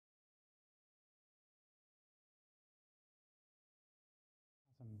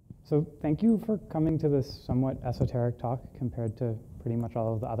So thank you for coming to this somewhat esoteric talk compared to pretty much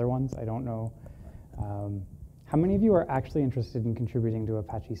all of the other ones. I don't know. How many of you are actually interested in contributing to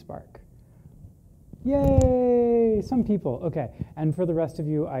Apache Spark? Yay! Some people. Okay. And for the rest of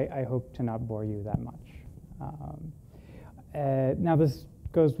you, I hope to not bore you that much. Now, this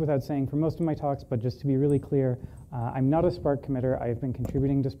goes without saying for most of my talks, but just to be really clear, I'm not a Spark committer. I've been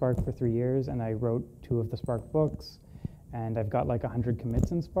contributing to Spark for 3 years, and I wrote 2 of the Spark books, and I've got like 100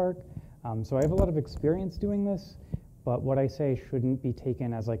 commits in Spark. So I have a lot of experience doing this, but what I say shouldn't be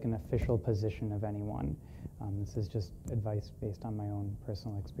taken as like an official position of anyone. This is just advice based on my own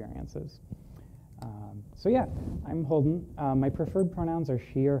personal experiences. So yeah, I'm Holden. My preferred pronouns are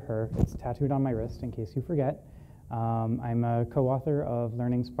she or her. It's tattooed on my wrist in case you forget. I'm a co-author of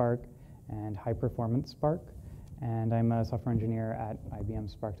Learning Spark and High Performance Spark, and I'm a software engineer at IBM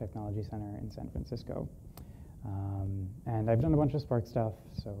Spark Technology Center in San Francisco. And I've done a bunch of Spark stuff,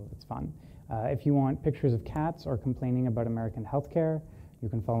 so it's fun. If you want pictures of cats or complaining about American healthcare, you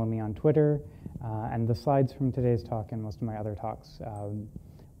can follow me on Twitter. And the slides from today's talk and most of my other talks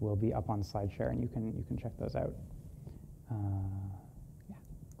will be up on SlideShare, and you can check those out. Yeah,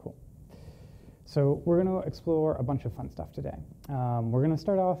 cool. So we're going to explore a bunch of fun stuff today. We're going to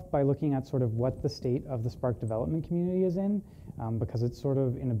start off by looking at sort of what the state of the Spark development community is in, because it's sort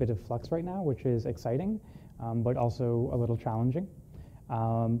of in a bit of flux right now, which is exciting, but also a little challenging.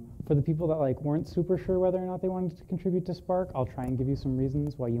 For the people that weren't super sure whether or not they wanted to contribute to Spark, I'll try and give you some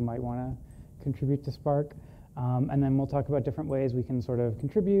reasons why you might want to contribute to Spark. And then we'll talk about different ways we can sort of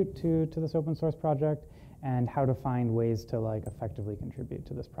contribute to this open source project and how to find ways to effectively contribute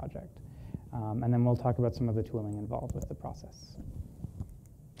to this project. And then we'll talk about some of the tooling involved with the process.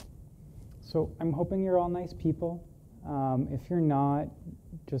 So I'm hoping you're all nice people. If you're not,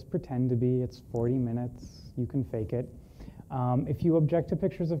 just pretend to be. It's 40 minutes. You can fake it. If you object to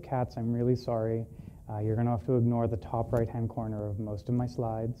pictures of cats, I'm really sorry. You're going to have to ignore the top right-hand corner of most of my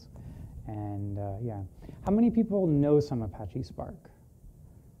slides. And yeah, how many people know some Apache Spark?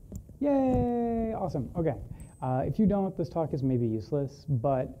 Yay, awesome, okay. If you don't, this talk is maybe useless,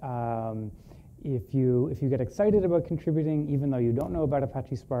 but if you get excited about contributing, even though you don't know about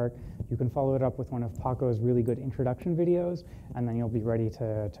Apache Spark, you can follow it up with one of Paco's really good introduction videos, and then you'll be ready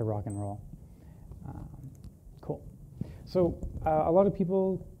to rock and roll. Cool. So a lot of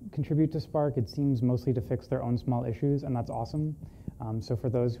people contribute to Spark. It seems mostly to fix their own small issues, and that's awesome. So for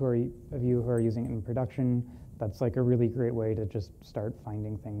those of you who are using it in production, that's like a really great way to just start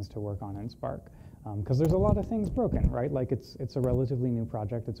finding things to work on in Spark. Because there's a lot of things broken, right? Like it's a relatively new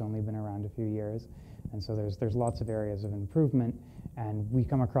project. It's only been around a few years. And so there's lots of areas of improvement, and we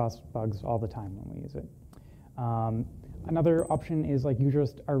come across bugs all the time when we use it. Another option is you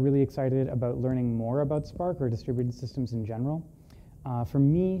just are really excited about learning more about Spark or distributed systems in general. For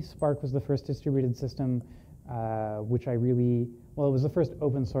me, Spark was the first distributed system which I really, well, it was the first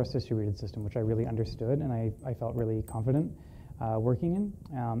open source distributed system which I really understood and I felt really confident working in.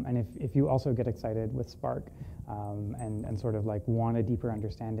 And if you also get excited with Spark and sort of want a deeper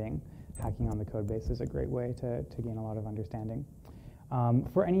understanding, hacking on the code base is a great way to gain a lot of understanding.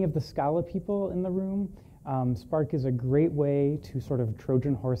 For any of the Scala people in the room, Spark is a great way to sort of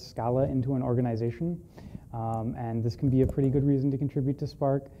Trojan horse Scala into an organization. And this can be a pretty good reason to contribute to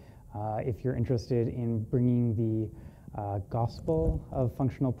Spark. If you're interested in bringing the gospel of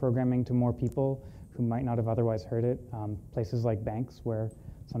functional programming to more people who might not have otherwise heard it, places like banks where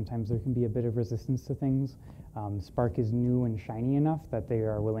sometimes there can be a bit of resistance to things, Spark is new and shiny enough that they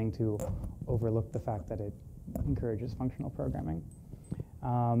are willing to overlook the fact that it encourages functional programming.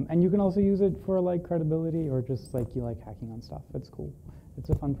 And you can also use it for credibility or just you like hacking on stuff. It's cool. It's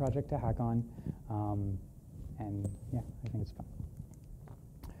a fun project to hack on. And yeah, I think it's fun.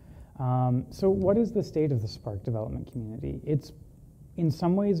 So what is the state of the Spark development community? It's in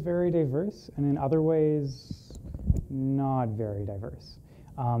some ways very diverse, and in other ways not very diverse.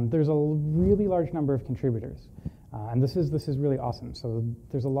 There's a really large number of contributors, and this is really awesome. So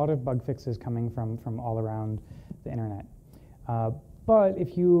there's a lot of bug fixes coming from all around the internet. But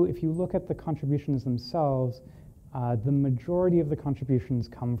if you look at the contributions themselves, the majority of the contributions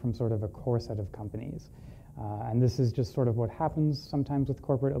come from sort of a core set of companies. And this is just sort of what happens sometimes with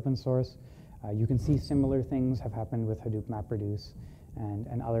corporate open source. You can see similar things have happened with Hadoop MapReduce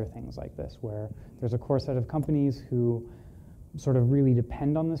and other things like this, where there's a core set of companies who sort of really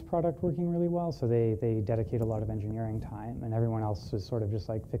depend on this product working really well, so they dedicate a lot of engineering time, and everyone else is sort of just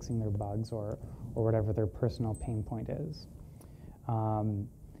fixing their bugs or whatever their personal pain point is.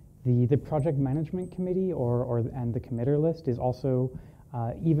 The project management committee and the committer list is also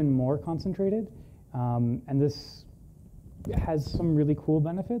even more concentrated. And this has some really cool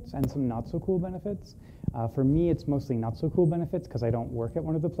benefits and some not so cool benefits. For me, it's mostly not so cool benefits because I don't work at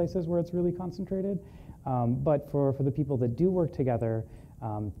one of the places where it's really concentrated. But for the people that do work together,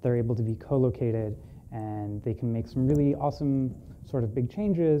 they're able to be co-located and they can make some really awesome sort of big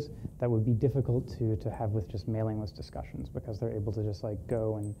changes that would be difficult to have with just mailing list discussions because they're able to just like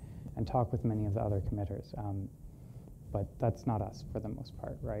go and talk with many of the other committers. But that's not us for the most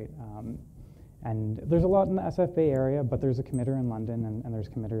part, right? And there's a lot in the SF Bay area, but there's a committer in London and there's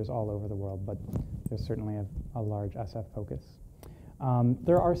committers all over the world, but there's certainly a large SF focus.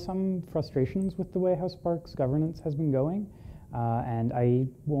 There are some frustrations with the way how Spark's governance has been going, and I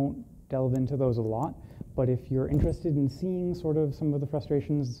won't delve into those a lot, but if you're interested in seeing sort of some of the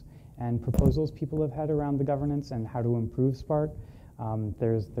frustrations and proposals people have had around the governance and how to improve Spark,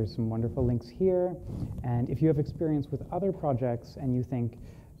 there's some wonderful links here. And if you have experience with other projects and you think,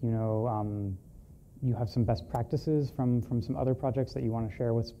 you have some best practices from some other projects that you want to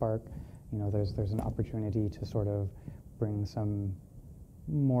share with Spark, there's an opportunity to sort of bring some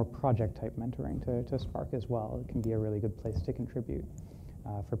more project type mentoring to Spark as well. It can be a really good place to contribute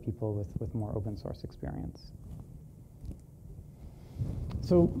for people with more open source experience.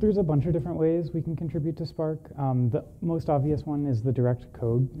 So there's a bunch of different ways we can contribute to Spark. The most obvious one is the direct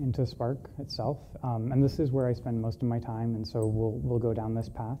code into Spark itself. And this is where I spend most of my time, and so we'll go down this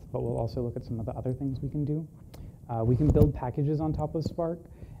path, but we'll also look at some of the other things we can do. We can build packages on top of Spark,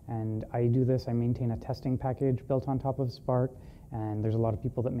 and I do this. I maintain a testing package built on top of Spark, and there's a lot of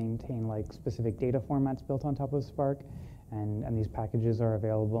people that maintain like specific data formats built on top of Spark, and these packages are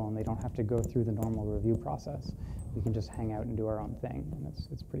available, and they don't have to go through the normal review process. We can just hang out and do our own thing, and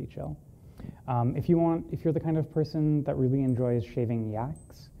it's pretty chill. If you're the kind of person that really enjoys shaving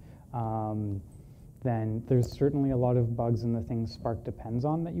yaks, then there's certainly a lot of bugs in the things Spark depends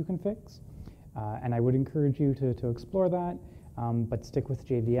on that you can fix. And I would encourage you to explore that, but stick with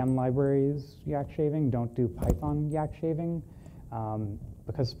JVM libraries yak shaving. Don't do Python yak shaving,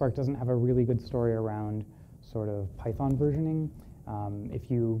 because Spark doesn't have a really good story around sort of Python versioning. If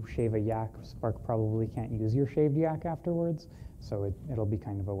you shave a yak, Spark probably can't use your shaved yak afterwards, so it'll be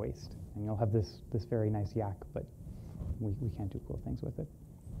kind of a waste. And you'll have this very nice yak, but we can't do cool things with it.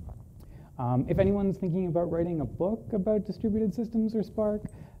 If anyone's thinking about writing a book about distributed systems or Spark,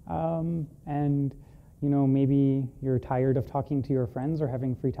 and maybe you're tired of talking to your friends or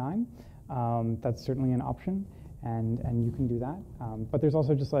having free time, that's certainly an option, and you can do that. But there's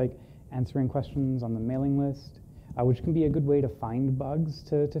also just like answering questions on the mailing list, which can be a good way to find bugs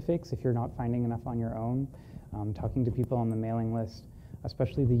to fix if you're not finding enough on your own. Talking to people on the mailing list,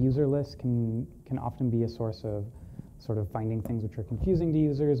 especially the user list, can often be a source of sort of finding things which are confusing to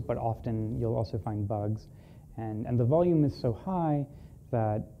users, but often you'll also find bugs. And the volume is so high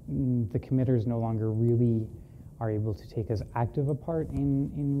that the committers no longer really are able to take as active a part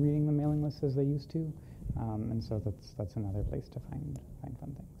in reading the mailing list as they used to. And so that's another place to find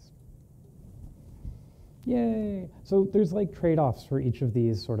fun things. Yay! So there's like trade-offs for each of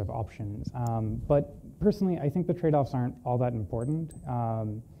these sort of options. But personally, I think the trade-offs aren't all that important.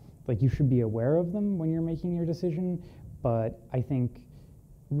 Like you should be aware of them when you're making your decision, but I think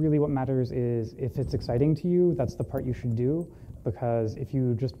really what matters is if it's exciting to you, that's the part you should do, because if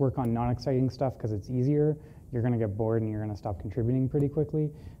you just work on non-exciting stuff because it's easier, you're going to get bored and you're going to stop contributing pretty quickly.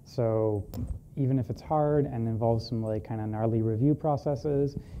 So even if it's hard and involves some like kind of gnarly review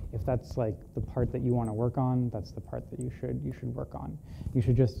processes, if that's like the part that you want to work on, that's the part that you should work on. You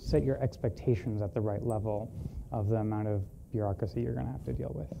should just set your expectations at the right level of the amount of bureaucracy you're going to have to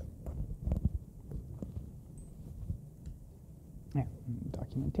deal with. Yeah,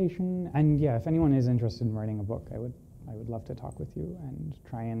 documentation, and yeah, if anyone is interested in writing a book, I would love to talk with you and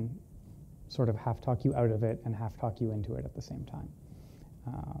try and sort of half talk you out of it and half talk you into it at the same time.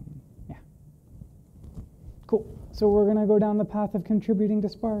 Yeah. Cool. So we're going to go down the path of contributing to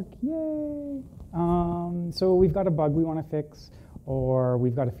Spark. Yay! So we've got a bug we want to fix, or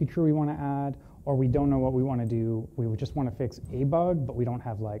we've got a feature we want to add, or we don't know what we want to do. We would just want to fix a bug, but we don't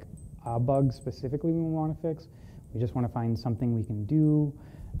have like a bug specifically we want to fix. We just want to find something we can do.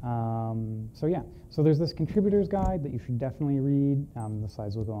 So yeah, so there's this contributors guide that you should definitely read. The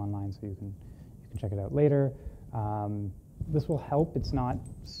slides will go online, so you can check it out later. This will help. It's not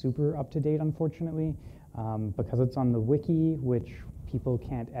super up to date, unfortunately, because it's on the wiki, which people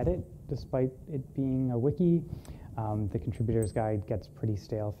can't edit despite it being a wiki. The contributors guide gets pretty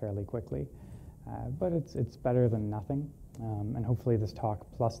stale fairly quickly, but it's better than nothing. And hopefully this talk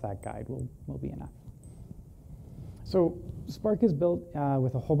plus that guide will be enough. So Spark is built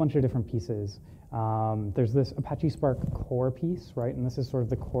with a whole bunch of different pieces. There's this Apache Spark core piece, right? And this is sort of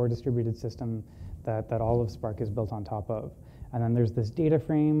the core distributed system that all of Spark is built on top of. And then there's this data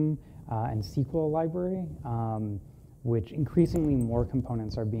frame and SQL library, which increasingly more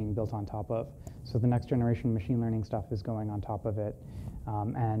components are being built on top of. So the next generation machine learning stuff is going on top of it.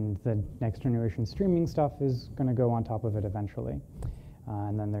 And the next generation streaming stuff is going to go on top of it eventually.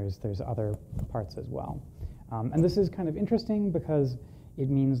 And then there's other parts as well. And this is kind of interesting because it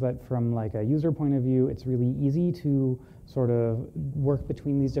means that from like a user point of view, it's really easy to sort of work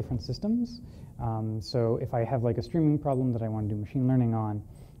between these different systems. So if I have like a streaming problem that I want to do machine learning on,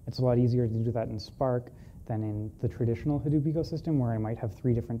 it's a lot easier to do that in Spark than in the traditional Hadoop ecosystem, where I might have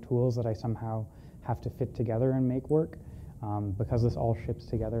 3 different tools that I somehow have to fit together and make work. Because this all ships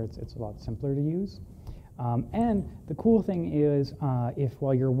together, it's a lot simpler to use. And the cool thing is, if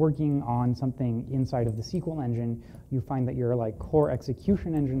while you're working on something inside of the SQL engine, you find that your like core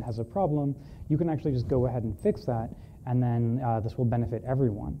execution engine has a problem, you can actually just go ahead and fix that, and then this will benefit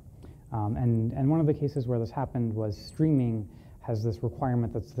everyone. And one of the cases where this happened was streaming has this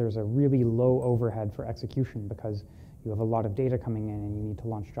requirement that there's a really low overhead for execution because you have a lot of data coming in and you need to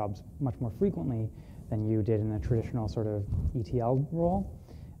launch jobs much more frequently than you did in a traditional sort of ETL role.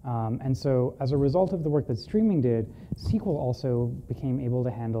 And so as a result of the work that streaming did, SQL also became able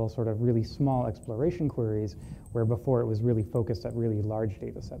to handle sort of really small exploration queries, where before it was really focused at really large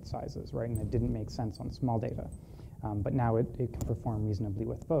data set sizes, right? And it didn't make sense on small data. But now it can perform reasonably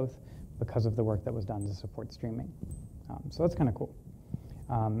with both because of the work that was done to support streaming. So that's kind of cool.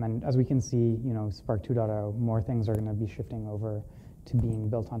 And as we can see, Spark 2.0, more things are going to be shifting over to being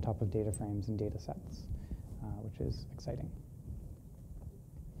built on top of data frames and data sets, which is exciting.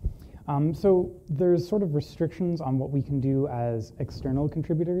 So there's sort of restrictions on what we can do as external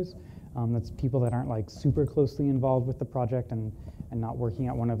contributors. That's people that aren't like super closely involved with the project and not working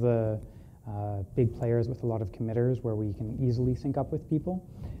at one of the big players with a lot of committers where we can easily sync up with people.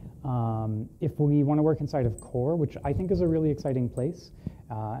 If we want to work inside of core, which I think is a really exciting place,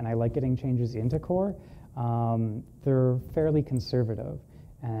 and I like getting changes into core, they're fairly conservative,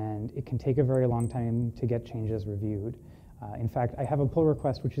 and it can take a very long time to get changes reviewed. In fact, I have a pull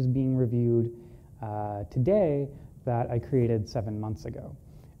request which is being reviewed today that I created 7 months ago.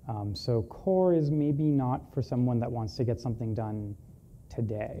 So core is maybe not for someone that wants to get something done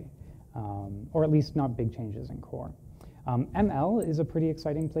today, or at least not big changes in core. ML is a pretty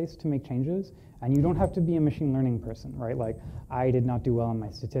exciting place to make changes, and you don't have to be a machine learning person, right? Like, I did not do well in my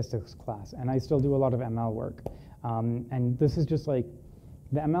statistics class, and I still do a lot of ML work. And this is just like,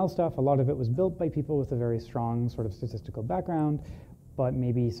 the ML stuff, a lot of it was built by people with a very strong sort of statistical background, but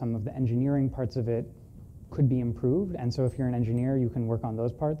maybe some of the engineering parts of it could be improved. And so if you're an engineer, you can work on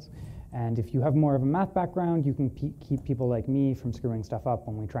those parts. And if you have more of a math background, you can keep people like me from screwing stuff up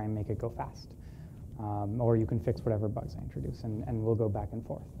when we try and make it go fast. Or you can fix whatever bugs I introduce, and we'll go back and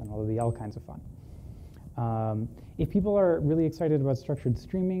forth, and it'll be all kinds of fun. If people are really excited about structured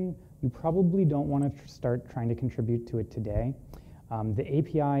streaming, you probably don't want to start trying to contribute to it today. The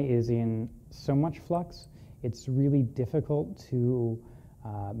API is in so much flux, it's really difficult to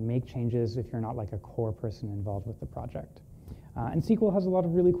make changes if you're not like a core person involved with the project. And SQL has a lot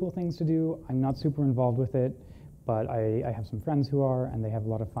of really cool things to do. I'm not super involved with it, but I have some friends who are, and they have a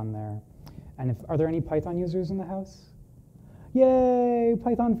lot of fun there. And are there any Python users in the house? Yay,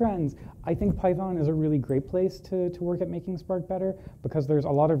 Python friends. I think Python is a really great place to work at making Spark better because there's a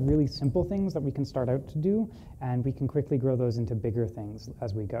lot of really simple things that we can start out to do, and we can quickly grow those into bigger things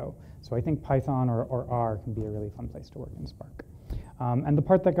as we go. So I think Python or R can be a really fun place to work in Spark. And the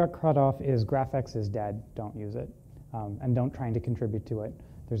part that got cut off is GraphX is dead. Don't use it. And don't try to contribute to it.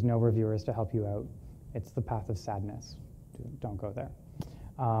 There's no reviewers to help you out. It's the path of sadness. Don't go there.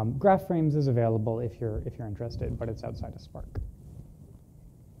 GraphFrames is available if you're interested, but it's outside of Spark.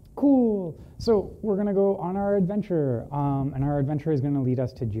 Cool. So we're going to go on our adventure, and our adventure is going to lead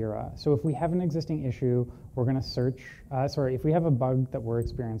us to Jira. So if we have an existing issue, we're going to search. If we have a bug that we're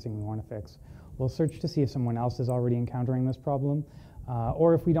experiencing we want to fix, we'll search to see if someone else is already encountering this problem.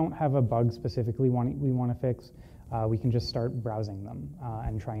 Or if we don't have a bug specifically we want to fix, we can just start browsing them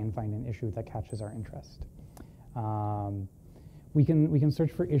and try and find an issue that catches our interest. We can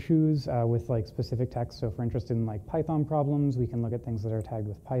search for issues with like specific text. So if we're interested in like Python problems, we can look at things that are tagged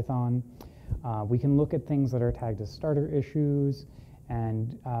with Python. We can look at things that are tagged as starter issues.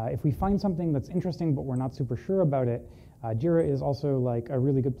 And if we find something that's interesting but we're not super sure about it, Jira is also like a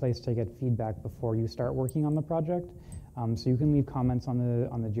really good place to get feedback before you start working on the project. So you can leave comments on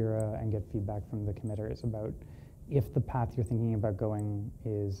the Jira and get feedback from the committers about if the path you're thinking about going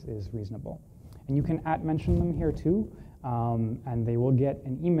is reasonable. And you can @mention them here too. and they will get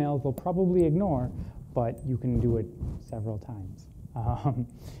an email they'll probably ignore, but you can do it several times.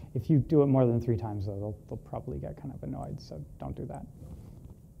 If you do it more than 3 times, though, they'll probably get kind of annoyed, so don't do that.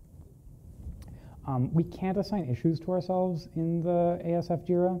 We can't assign issues to ourselves in the ASF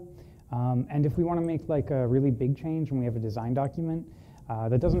JIRA, and if we want to make like a really big change and we have a design document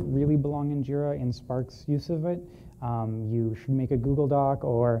that doesn't really belong in JIRA in Spark's use of it, you should make a Google Doc,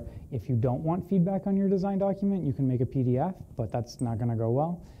 or if you don't want feedback on your design document, you can make a PDF, but that's not going to go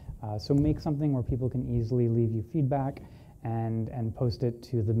well. So make something where people can easily leave you feedback and post it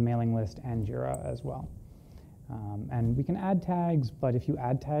to the mailing list and JIRA as well. And we can add tags, but if you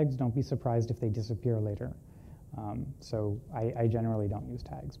add tags, don't be surprised if they disappear later. So I generally don't use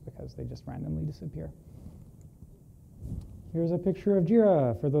tags because they just randomly disappear. Here's a picture of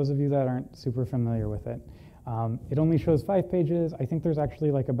JIRA for those of you that aren't super familiar with it. It only shows 5 pages. I think there's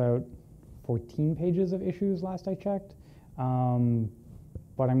actually like about 14 pages of issues last I checked,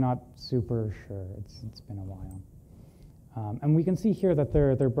 but I'm not super sure. It's been a while. And we can see here that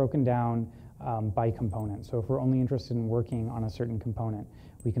they're broken down by component. So if we're only interested in working on a certain component,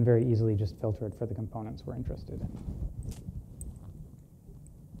 we can very easily just filter it for the components we're interested in.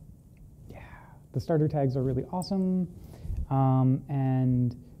 Yeah, the starter tags are really awesome.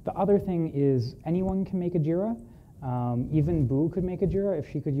 And the other thing is anyone can make a JIRA. Even Boo could make a JIRA if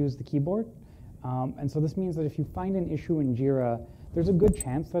she could use the keyboard. And so this means that if you find an issue in JIRA, there's a good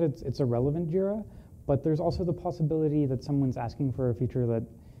chance that it's a relevant JIRA, but there's also the possibility that someone's asking for a feature that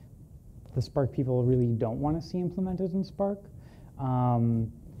the Spark people really don't want to see implemented in Spark.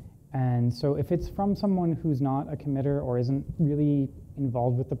 And so if it's from someone who's not a committer or isn't really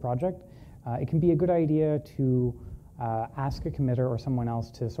involved with the project, it can be a good idea to ask a committer or someone else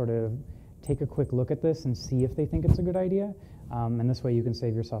to sort of take a quick look at this and see if they think it's a good idea. And this way you can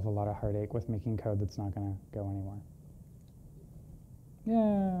save yourself a lot of heartache with making code that's not going to go anywhere.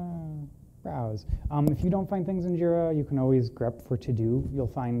 Yeah, browse. If you don't find things in JIRA, you can always grep for to do. You'll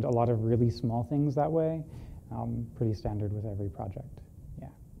find a lot of really small things that way. Pretty standard with every project. Yeah.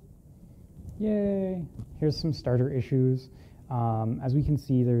 Yay. Here's some starter issues. As we can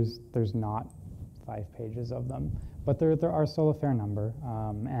see, there's not 5 pages of them, but there are still a fair number.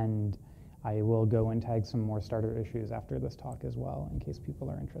 And I will go and tag some more starter issues after this talk as well, in case people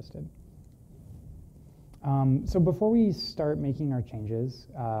are interested. So before we start making our changes,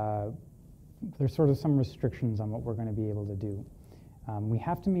 there's sort of some restrictions on what we're going to be able to do. We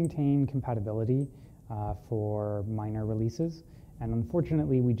have to maintain compatibility for minor releases, and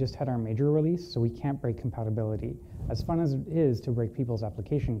unfortunately we just had our major release, so we can't break compatibility. As fun as it is to break people's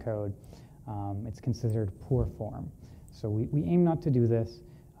application code, it's considered poor form. So we aim not to do this,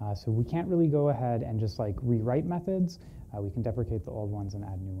 so we can't really go ahead and just like rewrite methods. We can deprecate the old ones and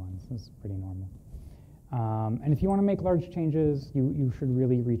add new ones. This is pretty normal. And if you want to make large changes, you should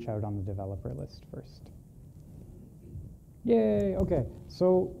really reach out on the developer list first. Yay, okay.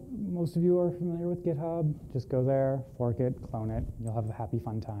 So most of you are familiar with GitHub. Just go there, fork it, clone it. You'll have a happy,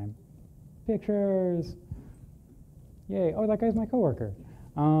 fun time. Pictures. Yay, oh, that guy's my coworker.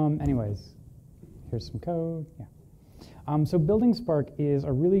 Anyways, here's some code, yeah. So building Spark is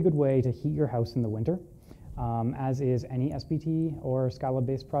a really good way to heat your house in the winter, as is any SBT or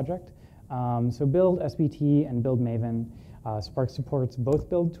Scala-based project. So build SBT and build Maven. Spark supports both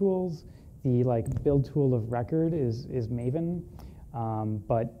build tools. The build tool of record is Maven,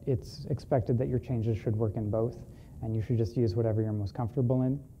 but it's expected that your changes should work in both, and you should just use whatever you're most comfortable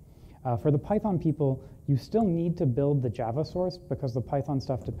in. For the Python people, you still need to build the Java source because the Python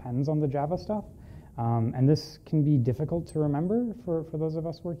stuff depends on the Java stuff. And this can be difficult to remember for those of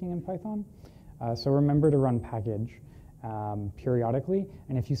us working in Python. So remember to run package periodically.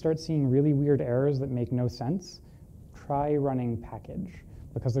 And if you start seeing really weird errors that make no sense, try running package,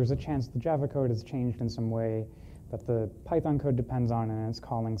 because there's a chance the Java code has changed in some way that the Python code depends on, and it's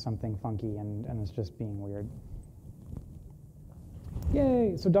calling something funky, and it's just being weird.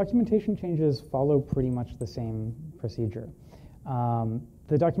 Yay! So documentation changes follow pretty much the same procedure.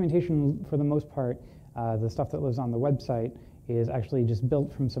 The documentation, for the most part, the stuff that lives on the website, is actually just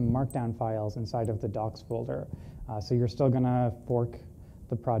built from some markdown files inside of the docs folder. So you're still going to fork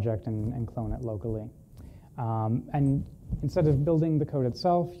the project and clone it locally. And instead of building the code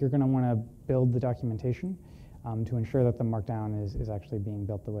itself, you're going to want to build the documentation to ensure that the markdown is actually being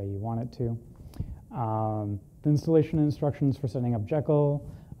built the way you want it to. The installation instructions for setting up Jekyll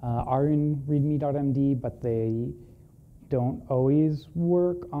are in readme.md, but they don't always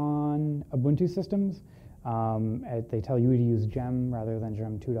work on Ubuntu systems. They tell you to use gem rather than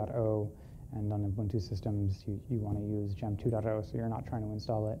gem 2.0, and on Ubuntu systems you want to use gem 2.0, so you're not trying to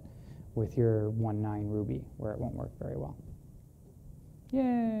install it with your 1.9 Ruby, where it won't work very well.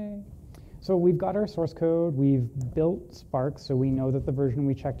 Yay! So we've got our source code, we've built Spark, so we know that the version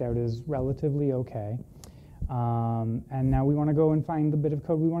we checked out is relatively okay. And now we want to go and find the bit of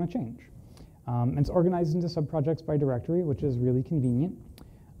code we want to change. And it's organized into subprojects by directory, which is really convenient.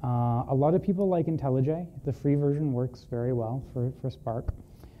 A lot of people like IntelliJ. The free version works very well for Spark.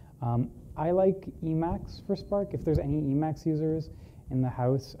 I like Emacs for Spark. If there's any Emacs users in the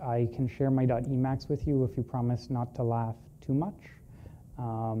house, I can share my .emacs with you if you promise not to laugh too much.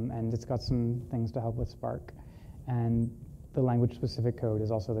 And it's got some things to help with Spark. And the language-specific code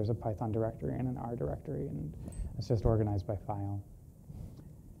is also, there's a Python directory and an R directory, and it's just organized by file.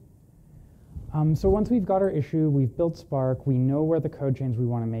 So once we've got our issue, we've built Spark, we know where the code change we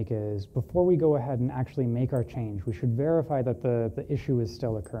want to make is, before we go ahead and actually make our change, we should verify that the issue is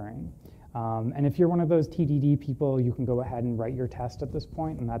still occurring. And if you're one of those TDD people, you can go ahead and write your test at this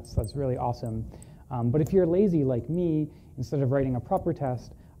point, and that's really awesome. But if you're lazy like me, instead of writing a proper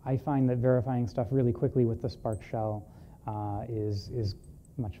test, I find that verifying stuff really quickly with the Spark shell is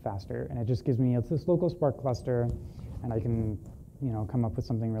much faster. And it just gives me this local Spark cluster, and I can come up with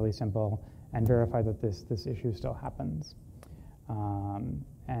something really simple and verify that this issue still happens.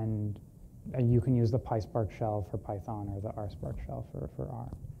 And you can use the PySpark shell for Python or the RSpark shell for R.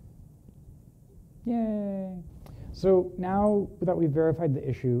 Yay! So now that we've verified the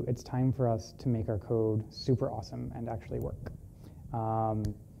issue, it's time for us to make our code super awesome and actually work.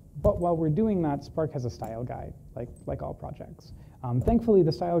 But while we're doing that, Spark has a style guide, like all projects. Thankfully,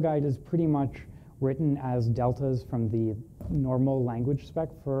 the style guide is pretty much written as deltas from the normal language spec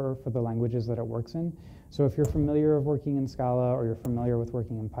for the languages that it works in. So if you're familiar with working in Scala or you're familiar with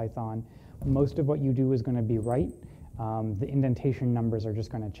working in Python, most of what you do is going to be right. The indentation numbers are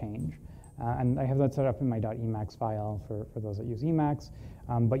just going to change. And I have that set up in my .emacs file for those that use Emacs,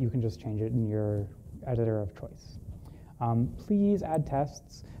 but you can just change it in your editor of choice. Please add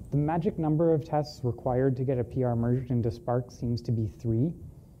tests. The magic number of tests required to get a PR merged into Spark seems to be 3.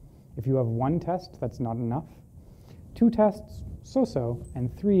 If you have 1 test, that's not enough. 2 tests, so-so,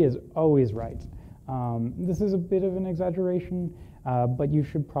 and 3 is always right. This is a bit of an exaggeration, but you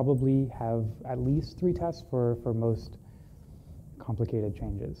should probably have at least 3 tests for most complicated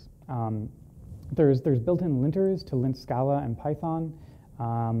changes. There's built-in linters to lint Scala and Python.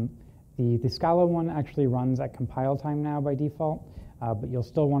 The Scala one actually runs at compile time now by default, but you'll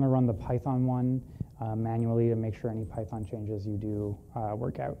still want to run the Python one manually to make sure any Python changes you do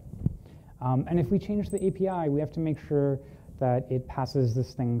work out. And if we change the API, we have to make sure that it passes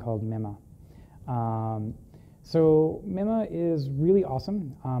this thing called MIMA. So MIMA is really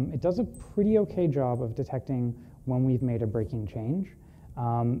awesome. It does a pretty okay job of detecting when we've made a breaking change.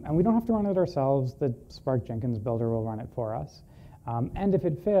 And we don't have to run it ourselves. The Spark Jenkins builder will run it for us. And if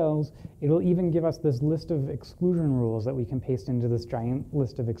it fails, it'll even give us this list of exclusion rules that we can paste into this giant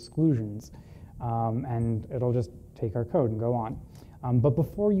list of exclusions. And it'll just take our code and go on. But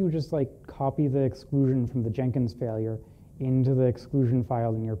before you just copy the exclusion from the Jenkins failure into the exclusion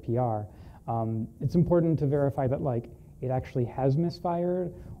file in your PR, it's important to verify that it actually has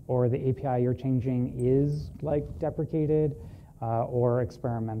misfired, or the API you're changing is deprecated or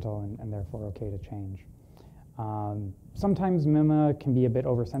experimental and therefore okay to change. Sometimes MIMA can be a bit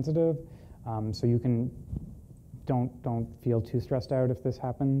oversensitive, so you don't feel too stressed out if this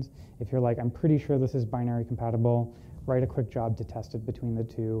happens. If you're I'm pretty sure this is binary compatible, write a quick job to test it between the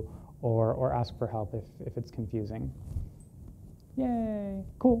two, or ask for help if it's confusing. Yay,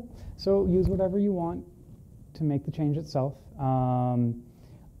 cool. So use whatever you want to make the change itself.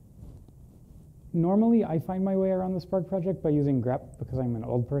 Normally, I find my way around the Spark project by using grep because I'm an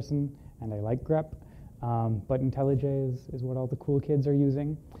old person and I like grep. But IntelliJ is what all the cool kids are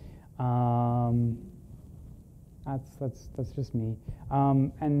using. That's just me.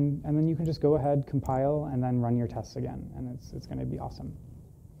 And then you can just go ahead, compile, and then run your tests again, and it's going to be awesome.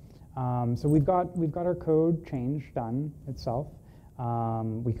 So we've got our code change done itself.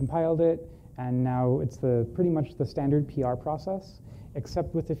 We compiled it, and now it's pretty much the standard PR process,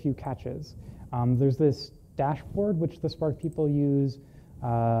 except with a few catches. There's this dashboard which the Spark people use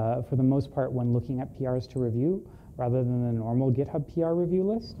for the most part when looking at PRs to review, rather than the normal GitHub PR review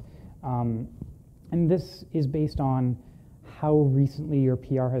list. And this is based on how recently your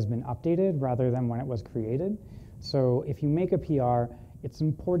PR has been updated rather than when it was created. So if you make a PR, it's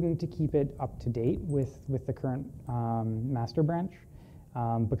important to keep it up to date with the current master branch,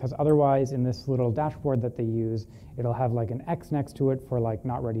 because otherwise in this little dashboard that they use, it'll have an X next to it for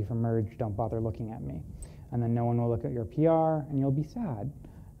not ready for merge, don't bother looking at me. And then no one will look at your PR and you'll be sad.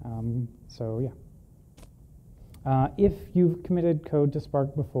 So yeah. If you've committed code to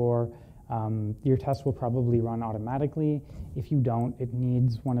Spark before, your test will probably run automatically. If you don't, it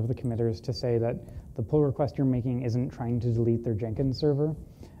needs one of the committers to say that the pull request you're making isn't trying to delete their Jenkins server.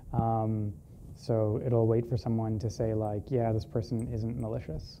 So it'll wait for someone to say like, yeah, this person isn't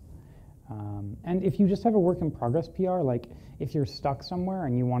malicious. And if you just have a work in progress PR, like if you're stuck somewhere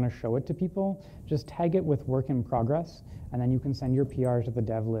and you want to show it to people, just tag it with work in progress, and then you can send your PR to the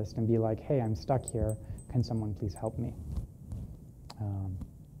dev list and be like, hey, I'm stuck here. Can someone please help me?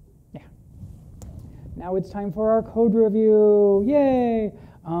 Yeah. Now it's time for our code review. Yay!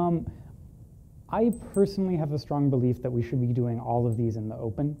 I personally have a strong belief that we should be doing all of these in the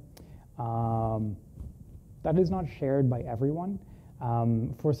open. That is not shared by everyone.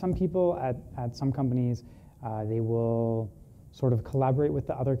 For some people at some companies, they will sort of collaborate with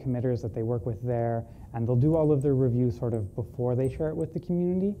the other committers that they work with there, and they'll do all of their review sort of before they share it with the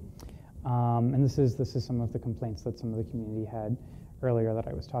community. And this is some of the complaints that some of the community had earlier that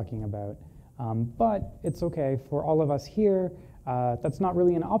I was talking about. But it's okay for all of us here. That's not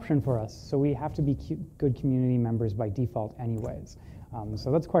really an option for us, so we have to be good community members by default anyways.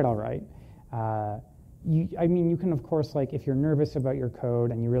 So that's quite all right. I mean, you can, of course, like, if you're nervous about your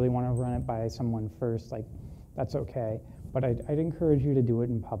code and you really want to run it by someone first, like, that's okay. But I'd encourage you to do it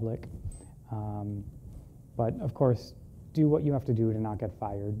in public. But, of course, do what you have to do to not get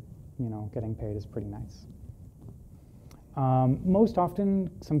fired. You know, getting paid is pretty nice. Most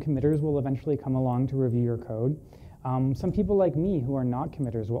often, some committers will eventually come along to review your code. Some people like me who are not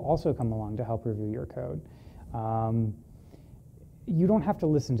committers will also come along to help review your code. You don't have to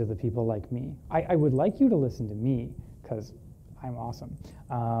listen to the people like me. I would like you to listen to me because I'm awesome,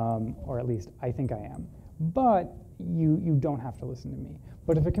 or at least I think I am. But you don't have to listen to me.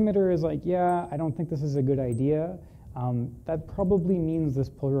 But if a committer is like, yeah, I don't think this is a good idea, that probably means this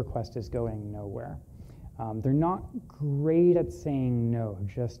pull request is going nowhere. They're not great at saying no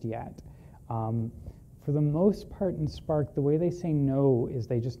just yet. For the most part in Spark, the way they say no is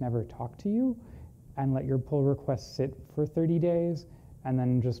they just never talk to you and let your pull request sit for 30 days and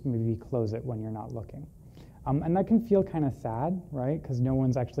then just maybe close it when you're not looking. And that can feel kind of sad, right? Because no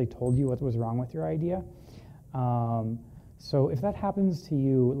one's actually told you what was wrong with your idea. So if that happens to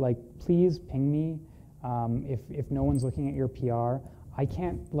you, like, please ping me. If no one's looking at your PR, I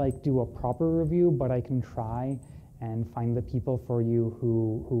can't like do a proper review, but I can try and find the people for you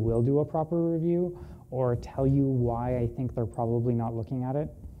who will do a proper review, or tell you why I think they're probably not looking at it.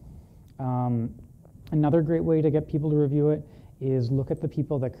 Another great way to get people to review it is look at the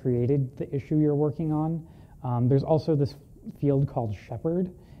people that created the issue you're working on. There's also this field called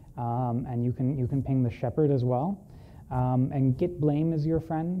shepherd, and you can ping the shepherd as well. And git blame is your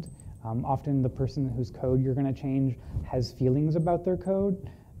friend. Often the person whose code you're going to change has feelings about their code,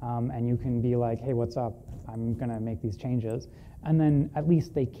 and you can be like, hey, what's up? I'm going to make these changes. And then at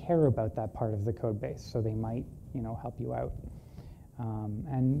least they care about that part of the code base, so they might, you know, help you out.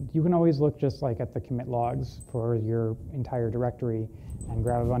 And you can always look just like at the commit logs for your entire directory and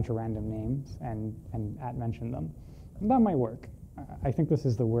grab a bunch of random names and @mention them. And that might work. I think this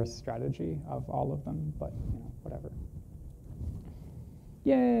is the worst strategy of all of them, but you know, whatever.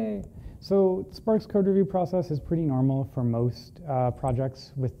 Yay! So Spark's code review process is pretty normal for most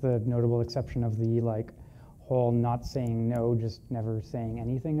projects, with the notable exception of the like whole not saying no, just never saying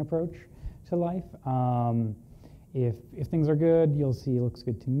anything approach to life. If things are good, you'll see it looks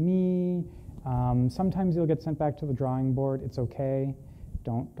good to me. Sometimes you'll get sent back to the drawing board. It's okay.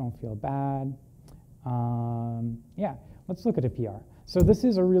 Don't feel bad. Yeah, let's look at a PR. So this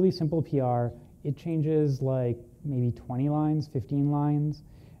is a really simple PR. It changes like maybe 20 lines, 15 lines,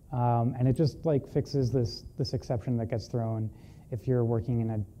 and it just like fixes this exception that gets thrown if you're working in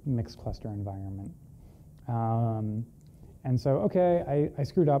a mixed cluster environment. And so, okay, I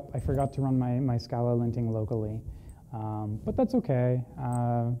screwed up. I forgot to run my Scala linting locally, but that's okay.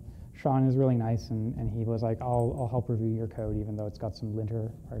 Sean is really nice, and he was like, I'll help review your code even though it's got some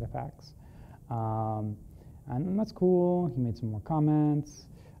linter artifacts. And that's cool. He made some more comments.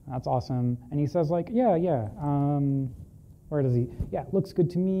 That's awesome. And he says like, yeah, where does he? Yeah, looks good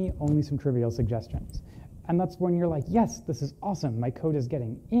to me, only some trivial suggestions. And that's when you're like, yes, this is awesome. My code is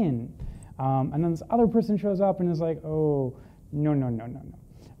getting in. And then this other person shows up and is like, oh, no.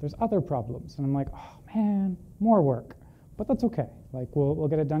 There's other problems. And I'm like, oh man, more work. But that's okay. Like we'll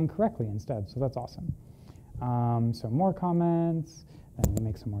get it done correctly instead. So that's awesome. So more comments, then we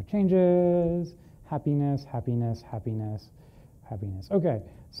make some more changes. Happiness. Okay,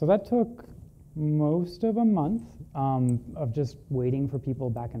 so that took most of a month of just waiting for people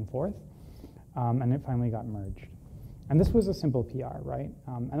back and forth. And it finally got merged. And this was a simple PR, right?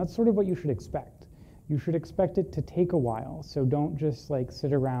 And that's sort of what you should expect. you should expect it to take a while. So don't just like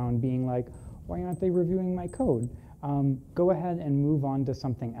sit around being like, why aren't they reviewing my code? Go ahead and move on to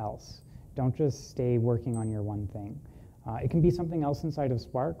something else. Don't just stay working on your one thing. It can be something else inside of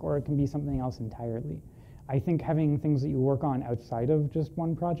Spark, or it can be something else entirely. I think having things that you work on outside of just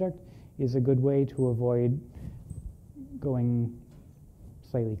one project is a good way to avoid going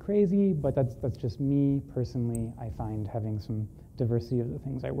slightly crazy, but that's just me personally. I find having some diversity of the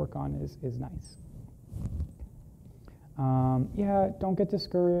things I work on is nice. Yeah, don't get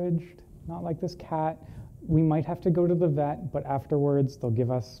discouraged. Not like this cat. We might have to go to the vet, but afterwards they'll give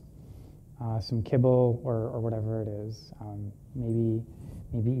us some kibble or whatever it is. Maybe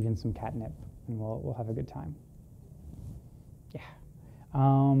even some catnip, and we'll have a good time. Yeah.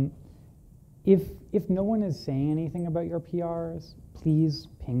 If no one is saying anything about your PRs, please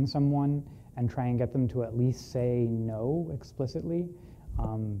ping someone and try and get them to at least say no explicitly.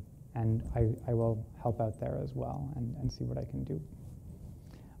 And I will help out there as well and see what I can do.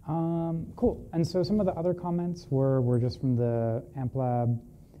 Cool. And so some of the other comments were just from the AmpLab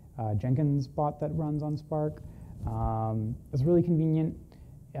Jenkins bot that runs on Spark. It's really convenient.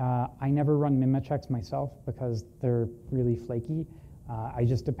 I never run Mima checks myself because they're really flaky. I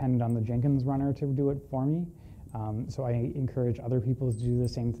just depend on the Jenkins runner to do it for me. So I encourage other people to do the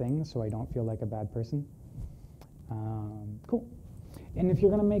same thing so I don't feel like a bad person. Cool. And if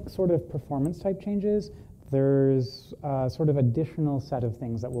you're going to make sort of performance type changes, there's sort of additional set of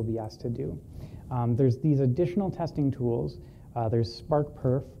things that we'll be asked to do. There's these additional testing tools. There's Spark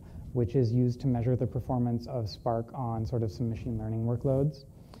Perf, which is used to measure the performance of Spark on sort of some machine learning workloads.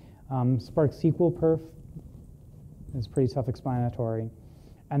 Spark SQL Perf is pretty self-explanatory.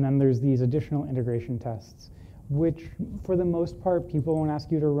 And then there's these additional integration tests, which for the most part, people won't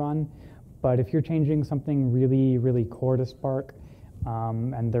ask you to run. But if you're changing something really, really core to Spark,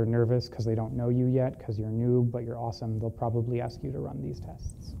 and they're nervous because they don't know you yet, because you're new, but you're awesome, they'll probably ask you to run these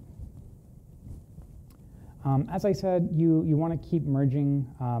tests. As I said, you want to keep merging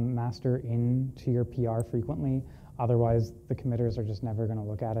master into your PR frequently. Otherwise, the committers are just never going to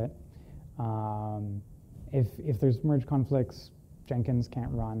look at it. If there's merge conflicts, Jenkins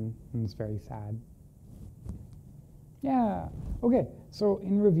can't run, and it's very sad. Yeah, okay, so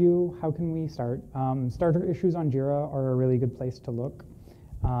in review, how can we start? Starter issues on Jira are a really good place to look.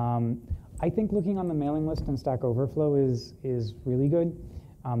 I think looking on the mailing list in Stack Overflow is really good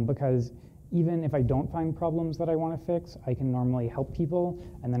because even if I don't find problems that I want to fix, I can normally help people,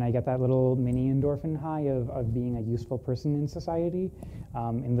 and then I get that little mini endorphin high of being a useful person in society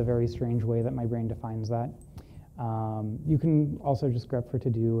in the very strange way that my brain defines that. You can also just grep for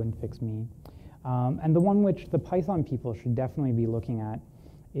to do and fix me. And the one which the Python people should definitely be looking at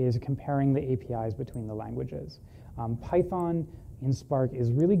is comparing the APIs between the languages. Python in Spark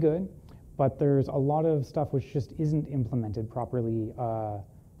is really good, but there's a lot of stuff which just isn't implemented properly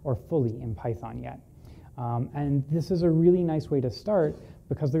or fully in Python yet. And this is a really nice way to start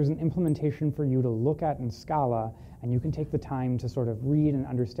because there's an implementation for you to look at in Scala, and you can take the time to sort of read and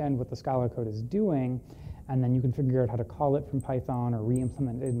understand what the Scala code is doing, and then you can figure out how to call it from Python or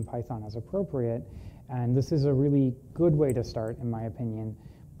re-implement it in Python as appropriate. And this is a really good way to start, in my opinion,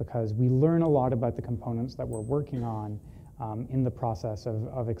 because we learn a lot about the components that we're working on in the process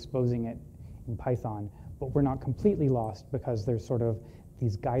of exposing it in Python, but we're not completely lost because there's sort of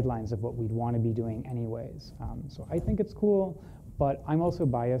these guidelines of what we'd want to be doing anyways. So I think it's cool, but I'm also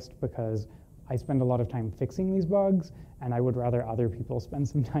biased because I spend a lot of time fixing these bugs, and I would rather other people spend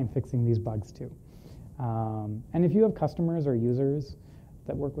some time fixing these bugs too. And if you have customers or users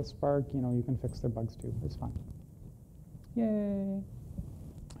that work with Spark, you can fix their bugs too. It's fun. Yay.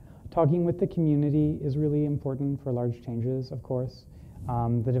 Talking with the community is really important for large changes, of course.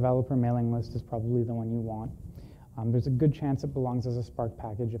 The developer mailing list is probably the one you want. There's a good chance it belongs as a Spark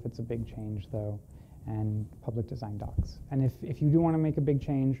package if it's a big change, though, and public design docs. And if you do want to make a big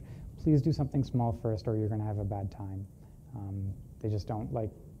change, please do something small first or you're going to have a bad time. They just don't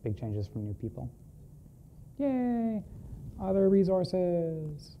like big changes from new people. Yay! Other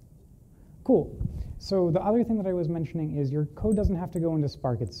resources. Cool. So the other thing that I was mentioning is your code doesn't have to go into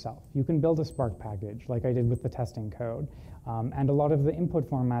Spark itself. You can build a Spark package like I did with the testing code. And a lot of the input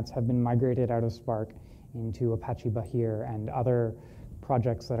formats have been migrated out of Spark into Apache Bahir and other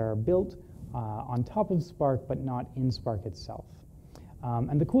projects that are built on top of Spark but not in Spark itself.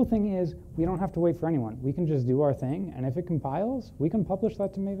 And the cool thing is we don't have to wait for anyone. We can just do our thing, and if it compiles, we can publish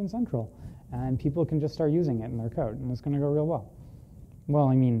that to Maven Central. And people can just start using it in their code, and it's going to go real well. Well,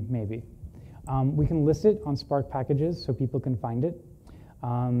 I mean, maybe. We can list it on Spark packages so people can find it.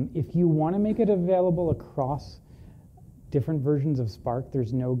 If you want to make it available across different versions of Spark.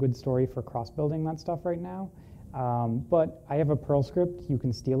 There's no good story for cross-building that stuff right now. But I have a Perl script. You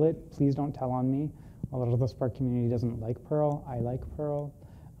can steal it. Please don't tell on me. A lot of the Spark community doesn't like Perl. I like Perl.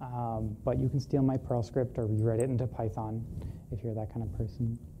 But you can steal my Perl script or rewrite it into Python if you're that kind of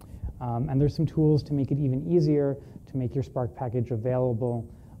person. And there's some tools to make it even easier to make your Spark package available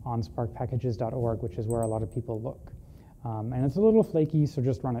on sparkpackages.org, which is where a lot of people look. And it's a little flaky, so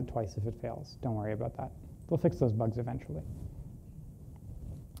just run it twice if it fails. Don't worry about that. They'll fix those bugs eventually.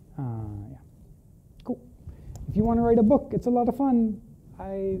 Yeah. Cool. If you want to write a book, it's a lot of fun.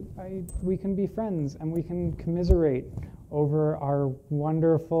 We can be friends, and we can commiserate over our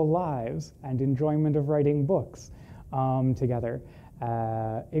wonderful lives and enjoyment of writing books together.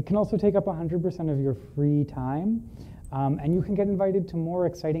 It can also take up 100% of your free time, and you can get invited to more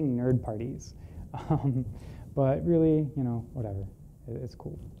exciting nerd parties. But really, you know, whatever. It's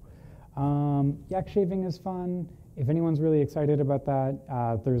cool. Yak shaving is fun. If anyone's really excited about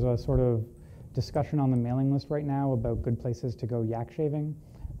that, there's a sort of discussion on the mailing list right now about good places to go yak shaving,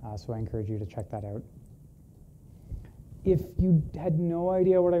 so I encourage you to check that out. If you had no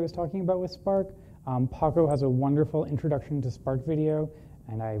idea what I was talking about with Spark, Paco has a wonderful introduction to Spark video,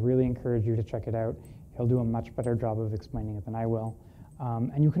 and I really encourage you to check it out. He'll do a much better job of explaining it than I will.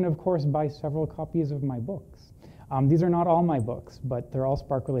 And you can, of course, buy several copies of my books. These are not all my books, but they're all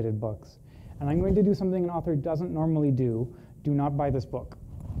Spark-related books. And I'm going to do something an author doesn't normally do. Do not buy this book.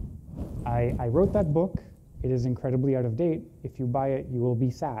 I wrote that book. It is incredibly out of date. If you buy it, you will be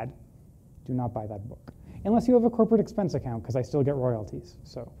sad. Do not buy that book. Unless you have a corporate expense account, because I still get royalties.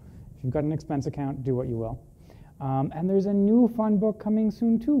 So if you've got an expense account, do what you will. And there's a new fun book coming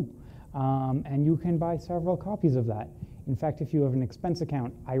soon, too. And you can buy several copies of that. In fact, if you have an expense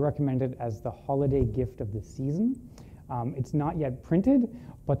account, I recommend it as the holiday gift of the season. It's not yet printed,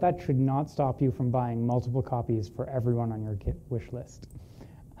 but that should not stop you from buying multiple copies for everyone on your wish list.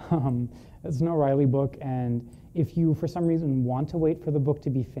 It's an O'Reilly book, and if you, for some reason, want to wait for the book to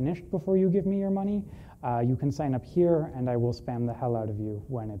be finished before you give me your money, you can sign up here, and I will spam the hell out of you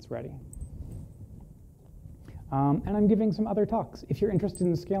when it's ready. And I'm giving some other talks. If you're interested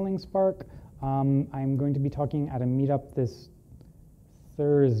in scaling Spark, I'm going to be talking at a meetup this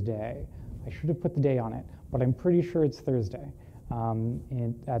Thursday. I should have put the day on it, but I'm pretty sure it's Thursday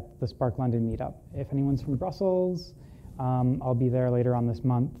at the Spark London meetup. If anyone's from Brussels, I'll be there later on this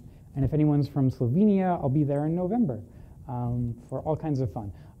month. And if anyone's from Slovenia, I'll be there in November for all kinds of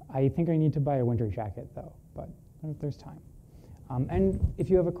fun. I think I need to buy a winter jacket, though, but there's time. And if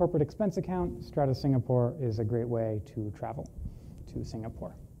you have a corporate expense account, Strata Singapore is a great way to travel to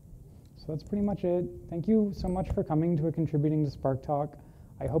Singapore. So that's pretty much it. Thank you so much for coming to a Contributing to Spark talk.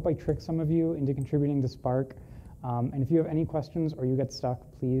 I hope I tricked some of you into contributing to Spark. And if you have any questions or you get stuck,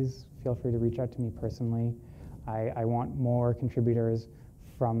 please feel free to reach out to me personally. I want more contributors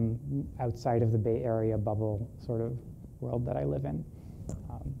from outside of the Bay Area bubble sort of world that I live in.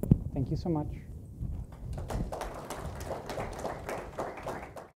 Thank you so much.